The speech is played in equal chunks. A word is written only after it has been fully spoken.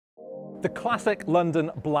The classic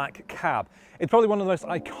London black cab. It's probably one of the most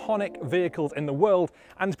iconic vehicles in the world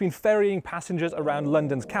and has been ferrying passengers around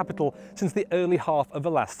London's capital since the early half of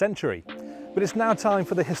the last century. But it's now time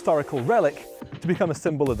for the historical relic to become a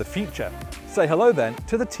symbol of the future. Say hello then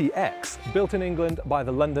to the TX, built in England by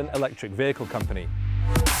the London Electric Vehicle Company.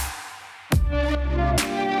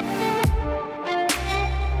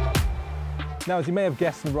 Now, as you may have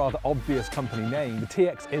guessed from the rather obvious company name, the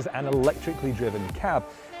TX is an electrically driven cab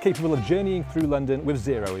capable of journeying through London with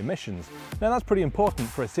zero emissions. Now, that's pretty important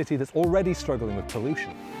for a city that's already struggling with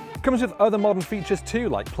pollution. It comes with other modern features too,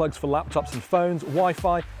 like plugs for laptops and phones,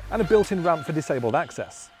 Wi-Fi, and a built-in ramp for disabled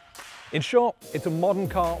access. In short, it's a modern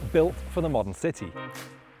car built for the modern city.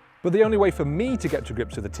 But the only way for me to get to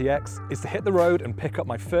grips with the TX is to hit the road and pick up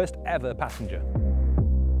my first ever passenger.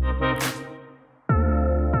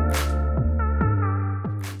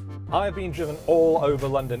 I've been driven all over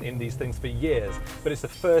London in these things for years, but it's the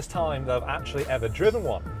first time that I've actually ever driven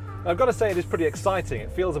one. And I've got to say, it is pretty exciting. It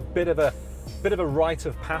feels a bit of a rite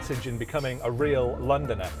of passage in becoming a real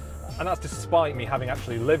Londoner. And that's despite me having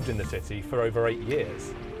actually lived in the city for over 8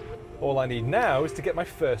 years. All I need now is to get my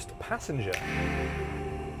first passenger.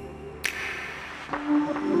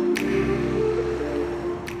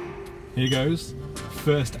 Here goes,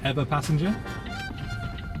 first ever passenger.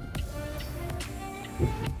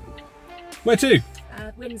 Where to?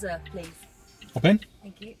 Windsor, please. Hop in.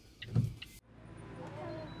 Thank you.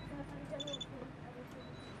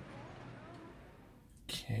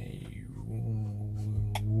 Okay,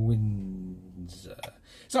 Windsor.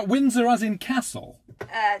 Is that Windsor as in castle?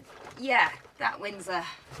 Yeah, that Windsor.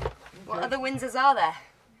 What other Windsors are there?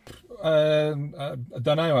 I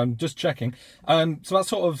don't know, I'm just checking. So that's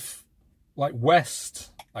sort of like west,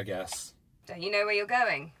 I guess. Don't you know where you're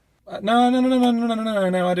going? No,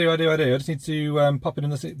 I do. I just need to pop it in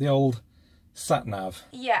the old sat nav.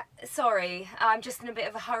 Yeah, sorry. I'm just in a bit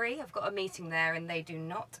of a hurry. I've got a meeting there and they do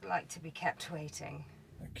not like to be kept waiting.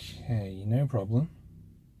 Okay, no problem.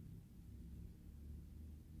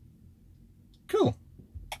 Cool.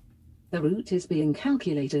 The route is being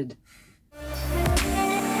calculated.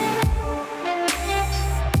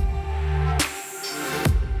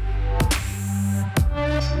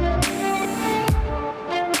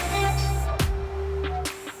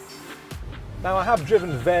 Now, I have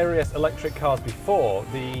driven various electric cars before,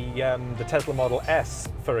 the Tesla Model S,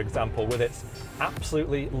 for example, with its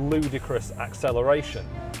absolutely ludicrous acceleration.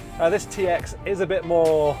 This TX is a bit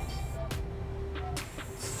more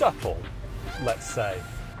subtle, let's say.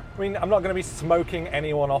 I mean, I'm not going to be smoking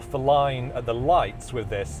anyone off the line at the lights with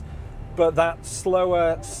this, but that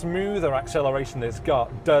slower, smoother acceleration that it's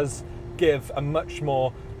got does give a much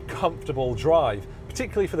more comfortable drive,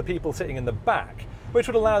 particularly for the people sitting in the back, which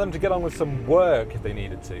would allow them to get on with some work if they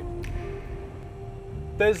needed to.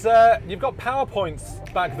 You've got power points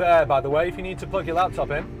back there, by the way, if you need to plug your laptop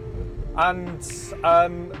in. And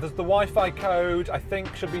there's the Wi-Fi code, I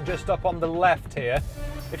think, should be just up on the left here,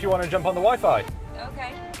 if you want to jump on the Wi-Fi.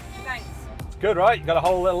 Okay, thanks. It's good, right? You've got a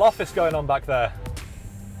whole little office going on back there.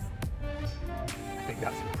 I think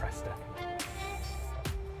that's impressive.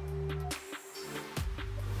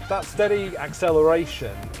 That steady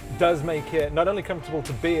acceleration does make it not only comfortable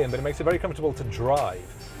to be in, but it makes it very comfortable to drive,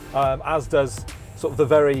 as does sort of the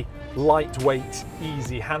very lightweight,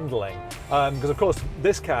 easy handling. Because of course,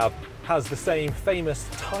 this cab has the same famous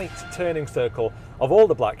tight turning circle of all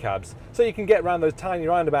the black cabs, so you can get around those tiny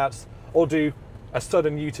roundabouts or do a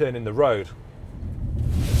sudden U-turn in the road.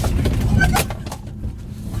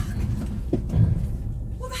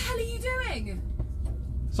 What the hell are you doing?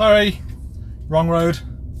 Sorry, wrong road.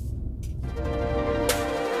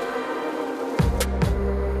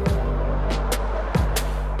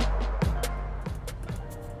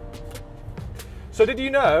 So did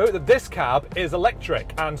you know that this cab is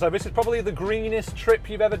electric? And so this is probably the greenest trip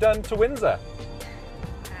you've ever done to Windsor.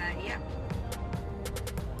 Yeah.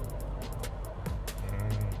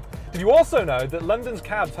 Did you also know that London's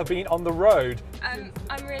cabs have been on the road? I'm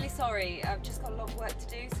really sorry. I've just got a lot of work to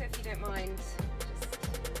do, so if you don't mind, just...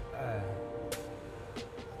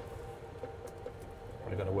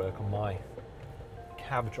 Probably going to work on my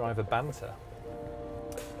cab driver banter.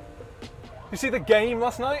 You see the game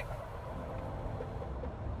last night?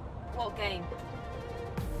 What game?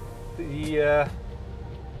 The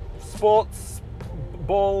sports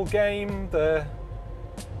ball game, the...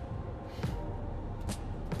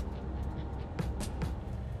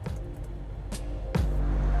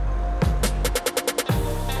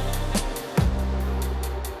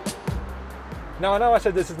 Now, I know I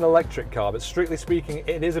said this is an electric car, but strictly speaking,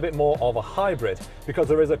 it is a bit more of a hybrid because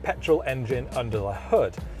there is a petrol engine under the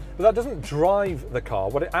hood. But that doesn't drive the car.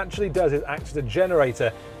 What it actually does is act as a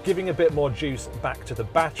generator, giving a bit more juice back to the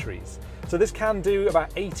batteries. So this can do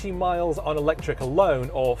about 80 miles on electric alone,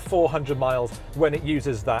 or 400 miles when it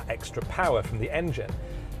uses that extra power from the engine.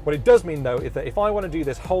 What it does mean though is that if I want to do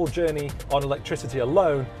this whole journey on electricity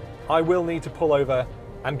alone, I will need to pull over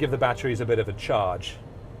and give the batteries a bit of a charge.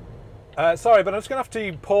 Sorry, but I'm just going to have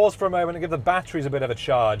to pause for a moment and give the batteries a bit of a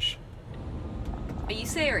charge. Are you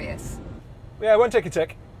serious? Yeah, it won't take a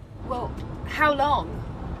tick. Well, how long?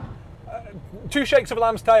 2 shakes of a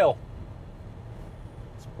lamb's tail.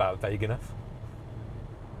 It's about vague enough.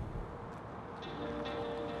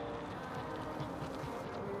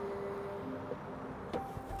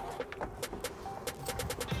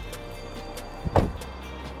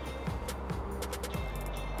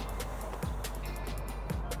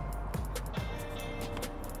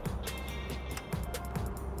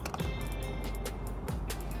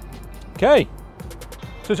 Okay,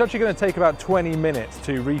 so it's actually going to take about 20 minutes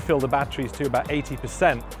to refill the batteries to about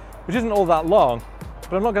 80%, which isn't all that long,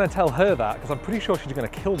 but I'm not going to tell her that because I'm pretty sure she's going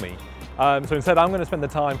to kill me. So instead I'm going to spend the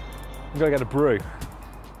time and go get a brew.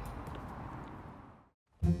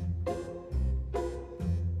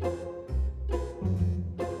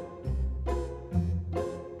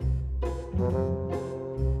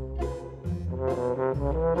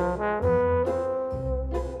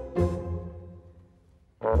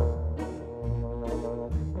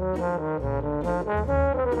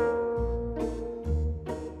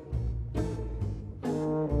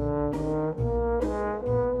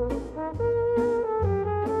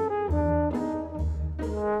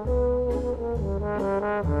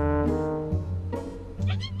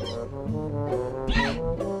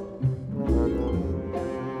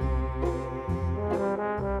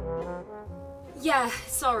 Yeah,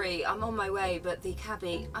 sorry, I'm on my way, but the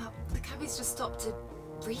cabbie's just stopped to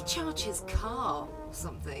recharge his car or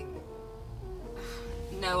something.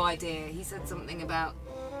 No idea. He said something about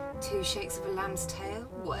 2 shakes of a lamb's tail,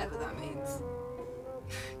 whatever that means.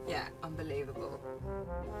 Yeah, unbelievable.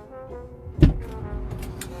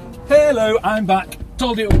 Hello, I'm back.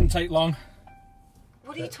 Told you it wouldn't take long.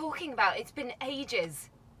 What are you talking about? It's been ages.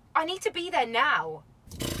 I need to be there now.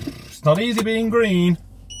 It's not easy being green.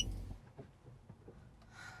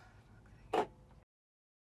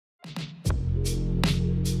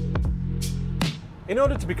 In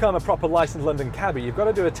order to become a proper licensed London cabbie, you've got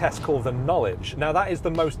to do a test called the Knowledge. Now that is the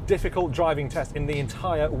most difficult driving test in the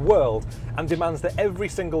entire world and demands that every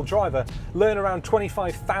single driver learn around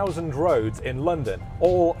 25,000 roads in London,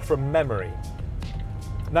 all from memory.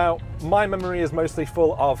 Now, my memory is mostly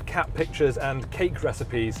full of cat pictures and cake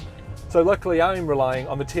recipes, so luckily I'm relying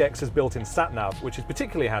on the TX's built-in sat-nav, which is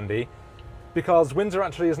particularly handy because Windsor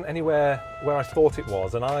actually isn't anywhere where I thought it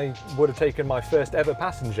was, and I would have taken my first ever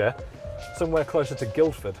passenger somewhere closer to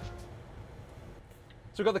Guildford.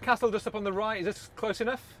 So we've got the castle just up on the right. Is this close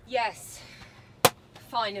enough? Yes,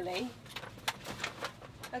 finally.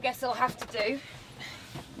 I guess I'll have to do.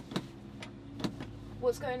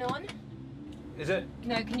 What's going on? Is it?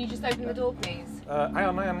 No, can you just open the door, please? Hang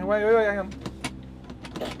on, wait, hang on.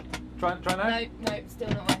 Try now? No, still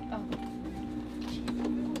not right. Oh.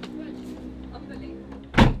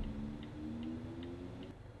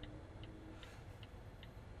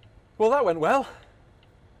 Well, that went well.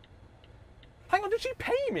 Hang on, did she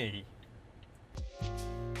pay me?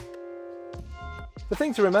 The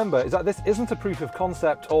thing to remember is that this isn't a proof of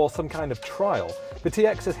concept or some kind of trial. The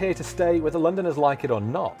TX is here to stay whether Londoners like it or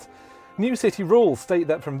not. New city rules state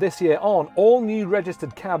that from this year on, all new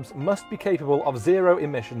registered cabs must be capable of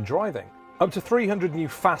zero-emission driving. Up to 300 new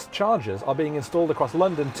fast chargers are being installed across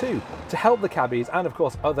London too, to help the cabbies and of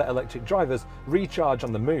course other electric drivers recharge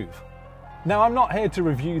on the move. Now, I'm not here to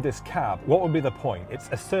review this cab. What would be the point? It's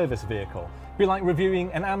a service vehicle. It'd be like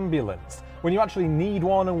reviewing an ambulance. When you actually need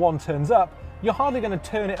one and one turns up, you're hardly going to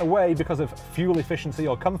turn it away because of fuel efficiency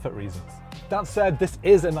or comfort reasons. That said, this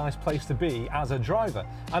is a nice place to be as a driver.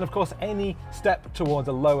 And of course, any step towards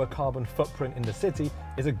a lower carbon footprint in the city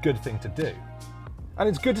is a good thing to do. And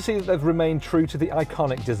it's good to see that they've remained true to the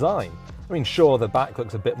iconic design. I mean, sure, the back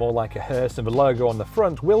looks a bit more like a hearse and the logo on the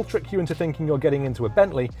front will trick you into thinking you're getting into a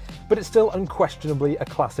Bentley, but it's still unquestionably a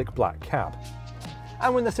classic black cab.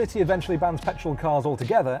 And when the city eventually bans petrol cars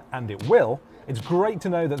altogether, and it will, it's great to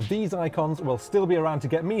know that these icons will still be around to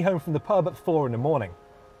get me home from the pub at 4 in the morning.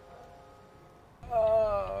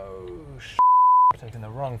 Oh, I'm taking the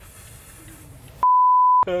wrong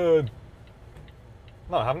turn.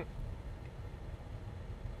 No, I haven't.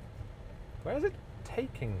 Where is it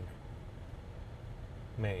taking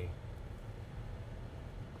me?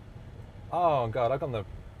 Oh God, I've gone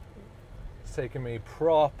it's taking me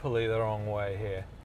properly the wrong way here.